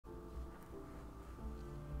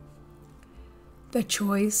The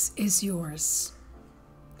choice is yours.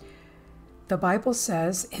 The Bible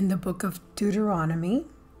says in the book of Deuteronomy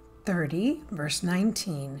 30, verse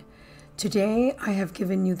 19, "Today I have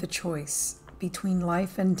given you the choice between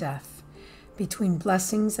life and death, between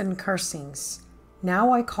blessings and cursings.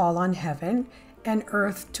 Now I call on heaven and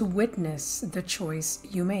earth to witness the choice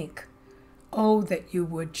you make. Oh, that you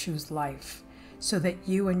would choose life, so that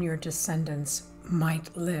you and your descendants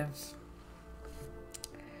might live."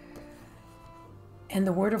 And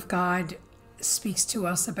the Word of God speaks to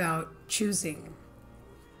us about choosing.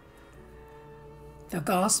 The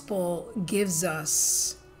gospel gives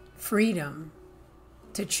us freedom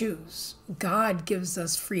to choose. God gives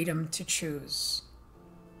us freedom to choose.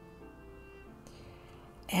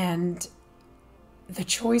 And the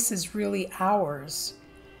choice is really ours.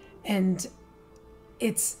 And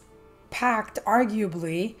it's packed,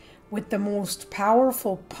 arguably, with the most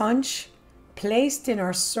powerful punch placed in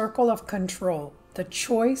our circle of control. The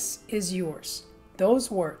choice is yours.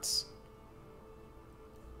 Those words.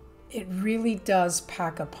 It really does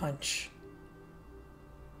pack a punch.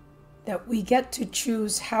 That we get to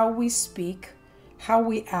choose how we speak, how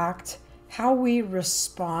we act, how we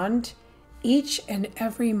respond each and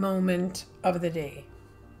every moment of the day.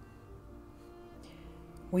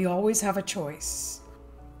 We always have a choice.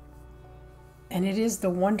 And it is the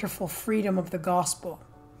wonderful freedom of the gospel,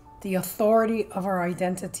 the authority of our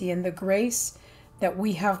identity, and the grace that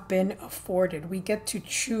we have been afforded. We get to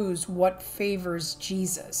choose what favors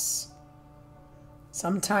Jesus.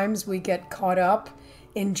 Sometimes we get caught up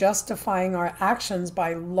in justifying our actions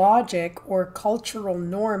by logic or cultural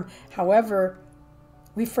norm. However,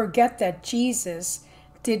 we forget that Jesus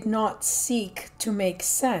did not seek to make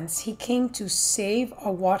sense. He came to save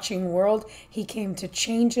a watching world. He came to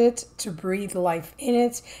change it, to breathe life in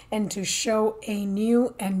it, and to show a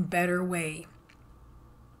new and better way.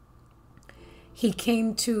 He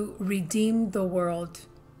came to redeem the world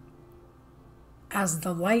as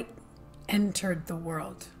the light entered the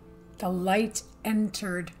world. The light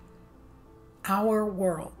entered our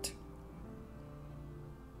world.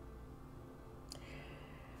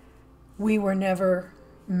 We were never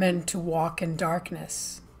meant to walk in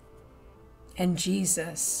darkness. And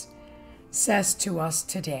Jesus says to us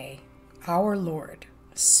today, our Lord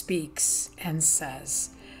speaks and says,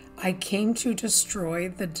 "I came to destroy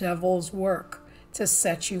the devil's work, to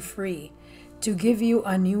set you free, to give you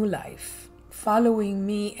a new life, following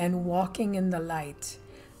me and walking in the light.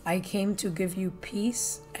 I came to give you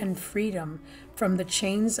peace and freedom from the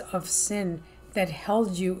chains of sin that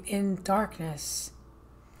held you in darkness.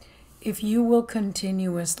 If you will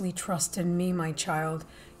continuously trust in me, my child,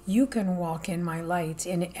 you can walk in my light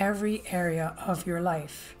in every area of your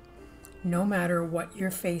life. No matter what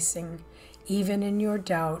you're facing, even in your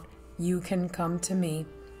doubt, you can come to me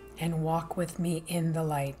and walk with me in the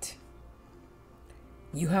light.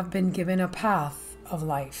 You have been given a path of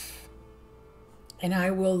life, and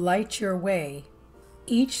I will light your way.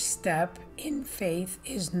 Each step in faith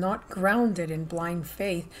is not grounded in blind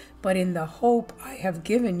faith, but in the hope I have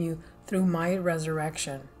given you through my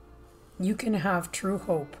resurrection. You can have true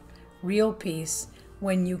hope, real peace,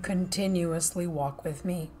 when you continuously walk with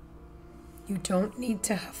me. You don't need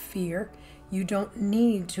to have fear. You don't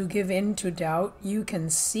need to give in to doubt. You can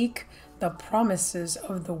seek the promises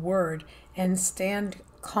of the Word and stand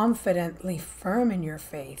confidently firm in your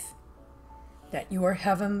faith that your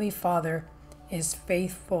Heavenly Father is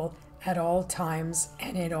faithful at all times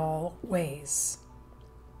and in all ways.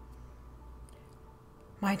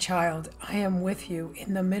 My child, I am with you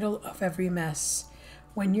in the middle of every mess.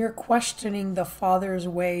 When you're questioning the Father's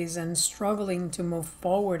ways and struggling to move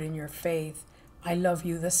forward in your faith, I love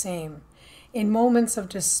you the same. In moments of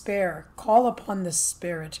despair, call upon the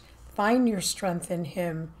Spirit. Find your strength in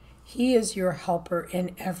Him. He is your helper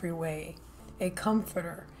in every way, a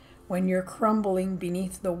comforter when you're crumbling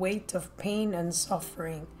beneath the weight of pain and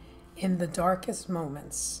suffering in the darkest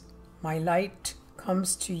moments. My light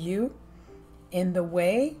comes to you in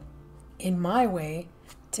my way,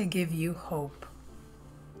 to give you hope.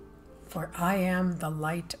 For I am the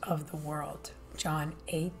light of the world. John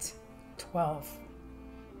 8:12.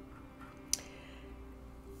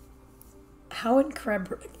 How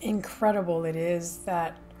incredible it is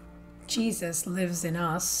that Jesus lives in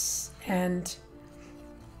us and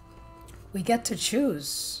we get to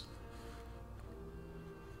choose.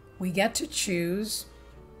 We get to choose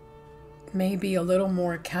maybe a little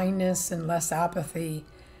more kindness and less apathy,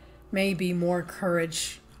 maybe more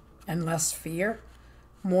courage and less fear,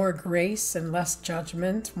 more grace and less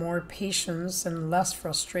judgment, more patience and less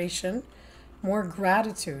frustration, more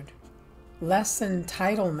gratitude, less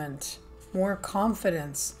entitlement, more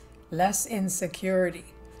confidence, less insecurity,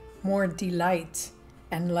 more delight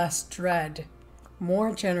and less dread,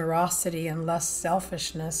 more generosity and less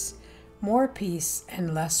selfishness, more peace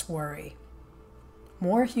and less worry,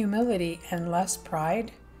 more humility and less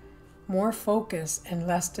pride, more focus and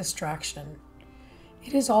less distraction.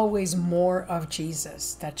 It is always more of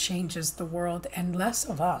Jesus that changes the world and less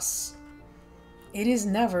of us. It is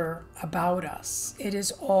never about us. It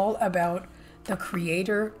is all about the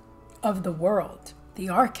creator of the world, the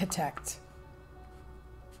architect,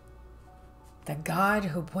 the God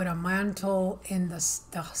who put a mantle in the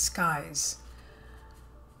skies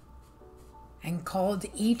and called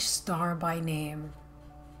each star by name.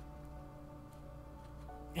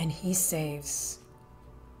 And he saves.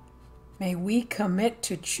 May we commit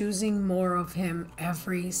to choosing more of him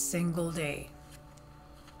every single day.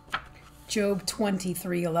 Job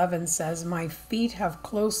 23:11 says, "My feet have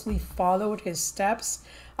closely followed his steps.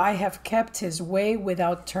 I have kept his way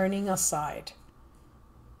without turning aside."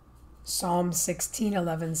 Psalm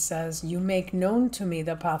 16:11 says, "You make known to me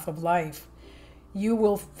the path of life. You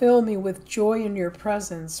will fill me with joy in your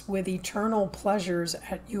presence, with eternal pleasures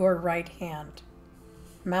at your right hand."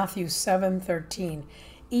 Matthew 7:13,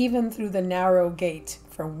 "Even through the narrow gate,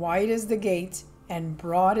 for wide is the gate, and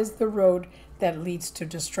broad is the road that leads to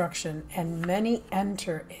destruction, and many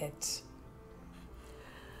enter it."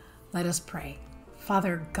 Let us pray.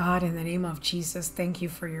 Father God, in the name of Jesus, thank you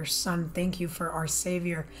for your Son. Thank you for our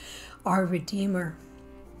Savior, our Redeemer.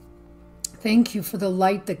 Thank you for the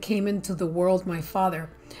light that came into the world, my Father,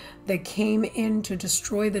 that came in to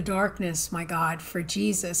destroy the darkness, my God. For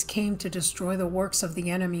Jesus came to destroy the works of the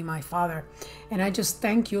enemy, my Father. And I just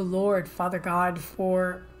thank you, Lord, Father God,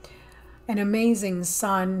 for an amazing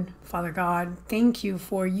Son, Father God. Thank you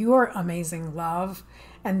for your amazing love.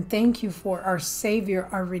 And thank you for our Savior,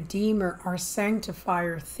 our Redeemer, our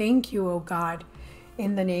Sanctifier. Thank you, O God,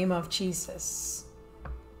 in the name of Jesus.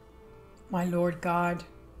 My Lord God,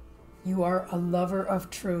 you are a lover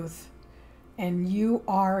of truth, and you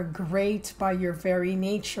are great by your very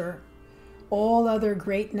nature. All other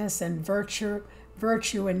greatness and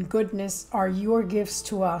virtue and goodness are your gifts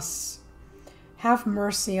to us. Have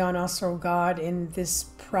mercy on us, O God, in this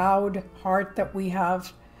proud heart that we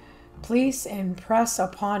have. Please impress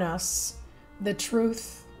upon us the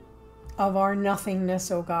truth of our nothingness,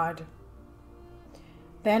 O God.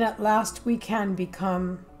 Then at last we can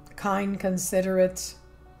become kind, considerate,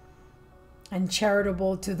 and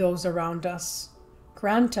charitable to those around us.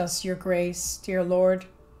 Grant us your grace, dear Lord,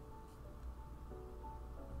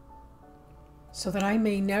 so that I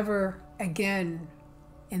may never again,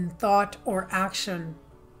 in thought or action,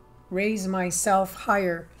 raise myself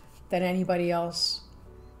higher than anybody else.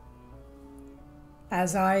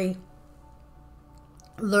 As I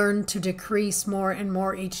learn to decrease more and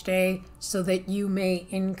more each day, so that you may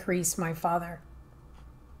increase, my Father.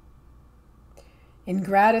 In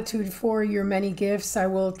gratitude for your many gifts, I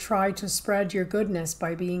will try to spread your goodness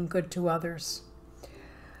by being good to others.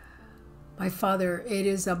 My Father, it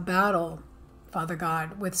is a battle, Father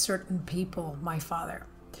God, with certain people, my Father.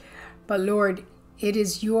 But Lord, it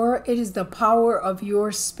is the power of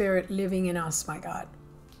your Spirit living in us, my God.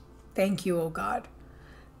 Thank you, O God.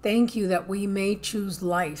 Thank you that we may choose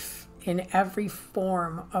life in every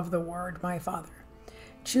form of the word, my Father.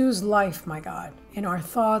 Choose life, my God, in our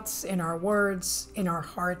thoughts, in our words, in our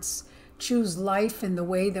hearts. Choose life in the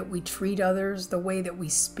way that we treat others, the way that we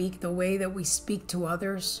speak to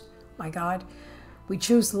others, my God. We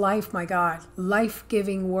choose life, my God,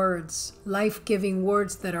 life-giving words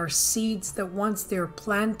that are seeds that once they're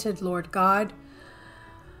planted, Lord God,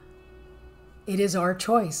 it is our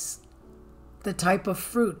choice, the type of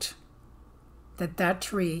fruit that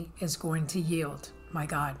tree is going to yield, my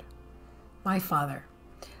God, my Father.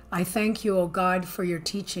 I thank you, O God, for your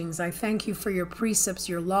teachings. I thank you for your precepts,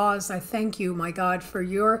 your laws. I thank you, my God, for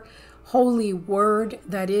your holy word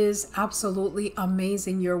that is absolutely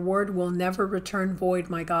amazing. Your word will never return void,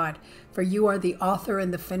 my God, for you are the author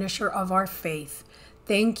and the finisher of our faith.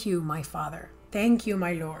 Thank you, my Father. Thank you,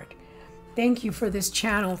 my Lord. Thank you for this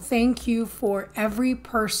channel. Thank you for every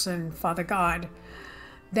person, Father God,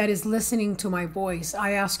 that is listening to my voice.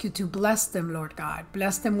 I ask you to bless them, Lord God.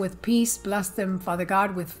 Bless them with peace. Bless them, Father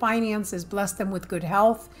God, with finances. Bless them with good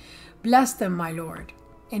health. Bless them, my Lord,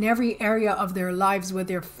 in every area of their lives with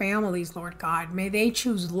their families, Lord God. May they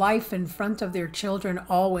choose life in front of their children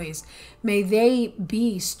always. May they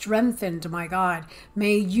be strengthened, my God.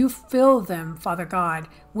 May you fill them, Father God,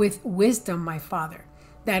 with wisdom, my Father,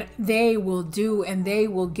 that they will do and they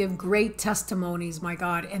will give great testimonies, my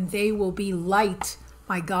God, and they will be light,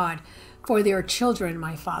 my God, for their children,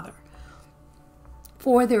 my Father.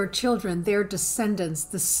 for their children, their descendants,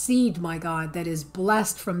 the seed, my God, that is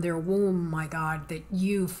blessed from their womb, my God, that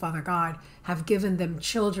you, Father God, have given them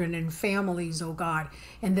children and families, oh God,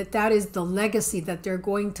 and that is the legacy that they're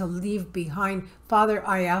going to leave behind. Father,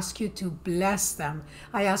 I ask you to bless them.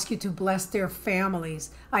 I ask you to bless their families.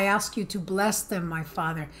 I ask you to bless them, my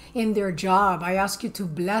Father, in their job. I ask you to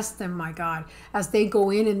bless them, my God, as they go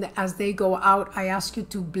in and as they go out. I ask you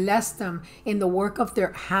to bless them in the work of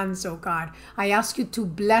their hands, oh God. I ask you to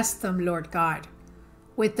bless them, Lord God,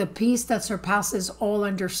 with the peace that surpasses all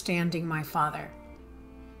understanding, my Father.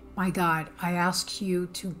 My God, I ask you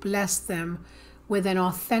to bless them with an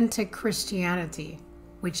authentic Christianity,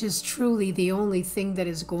 which is truly the only thing that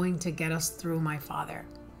is going to get us through, my Father.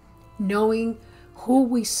 Knowing who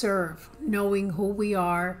we serve, knowing who we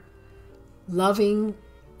are, loving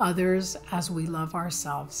others as we love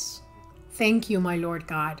ourselves. Thank you, my Lord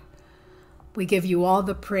God. We give you all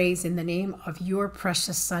the praise in the name of your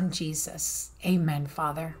precious Son, Jesus. Amen,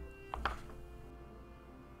 Father.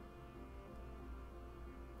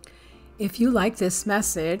 If you like this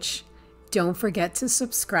message, don't forget to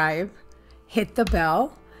subscribe, hit the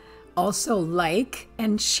bell, also like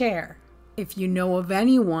and share. If you know of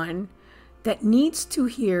anyone that needs to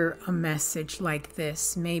hear a message like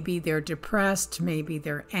this, maybe they're depressed, maybe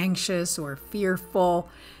they're anxious or fearful,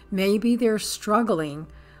 maybe they're struggling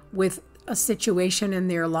with a situation in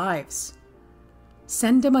their lives,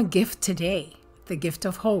 send them a gift today, the gift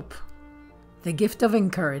of hope, the gift of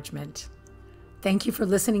encouragement. Thank you for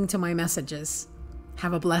listening to my messages.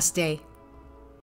 Have a blessed day.